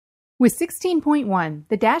With 16.1,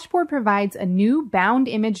 the dashboard provides a new bound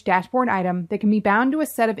image dashboard item that can be bound to a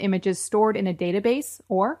set of images stored in a database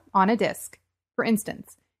or on a disk. For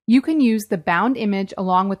instance, you can use the bound image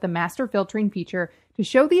along with the master filtering feature to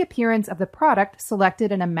show the appearance of the product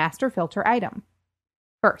selected in a master filter item.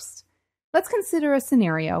 First, let's consider a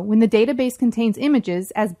scenario when the database contains images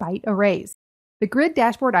as byte arrays. The grid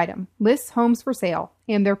dashboard item lists homes for sale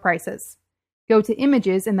and their prices. Go to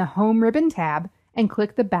Images in the Home ribbon tab and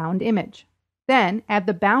click the bound image. Then add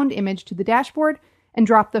the bound image to the dashboard and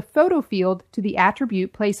drop the photo field to the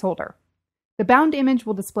attribute placeholder. The bound image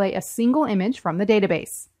will display a single image from the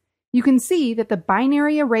database. You can see that the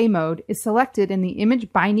binary array mode is selected in the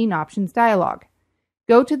Image Binding Options dialog.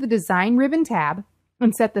 Go to the Design ribbon tab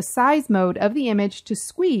and set the size mode of the image to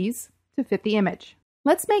squeeze to fit the image.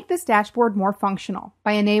 Let's make this dashboard more functional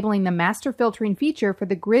by enabling the master filtering feature for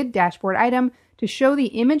the grid dashboard item to show the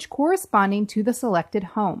image corresponding to the selected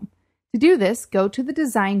home. To do this, go to the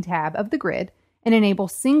Design tab of the grid and enable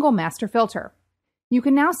Single Master Filter. You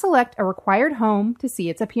can now select a required home to see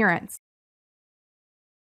its appearance.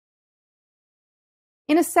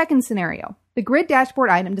 In a second scenario, the grid dashboard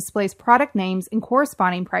item displays product names and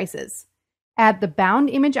corresponding prices. Add the bound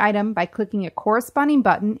image item by clicking a corresponding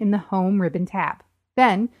button in the Home ribbon tab.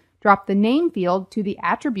 Then, drop the name field to the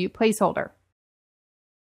attribute placeholder.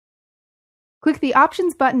 Click the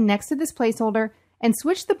Options button next to this placeholder and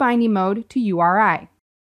switch the binding mode to URI.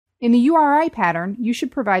 In the URI pattern, you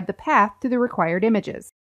should provide the path to the required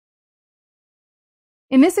images.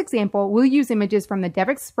 In this example, we'll use images from the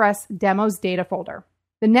DevExpress Demos data folder.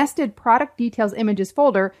 The nested Product Details Images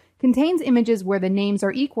folder contains images where the names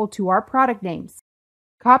are equal to our product names.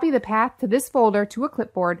 Copy the path to this folder to a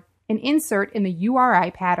clipboard and insert in the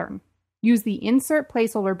URI pattern. Use the Insert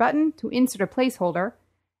Placeholder button to insert a placeholder,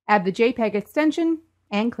 add the JPEG extension,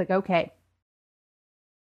 and click OK.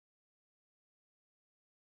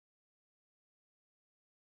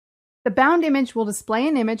 The bound image will display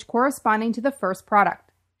an image corresponding to the first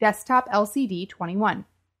product, Desktop LCD 21.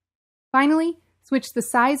 Finally, switch the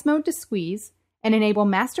size mode to squeeze and enable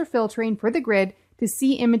master filtering for the grid to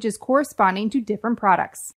see images corresponding to different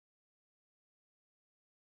products.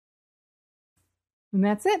 And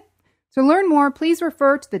that's it. To learn more, please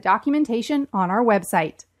refer to the documentation on our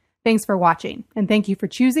website. Thanks for watching, and thank you for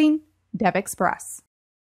choosing DevExpress.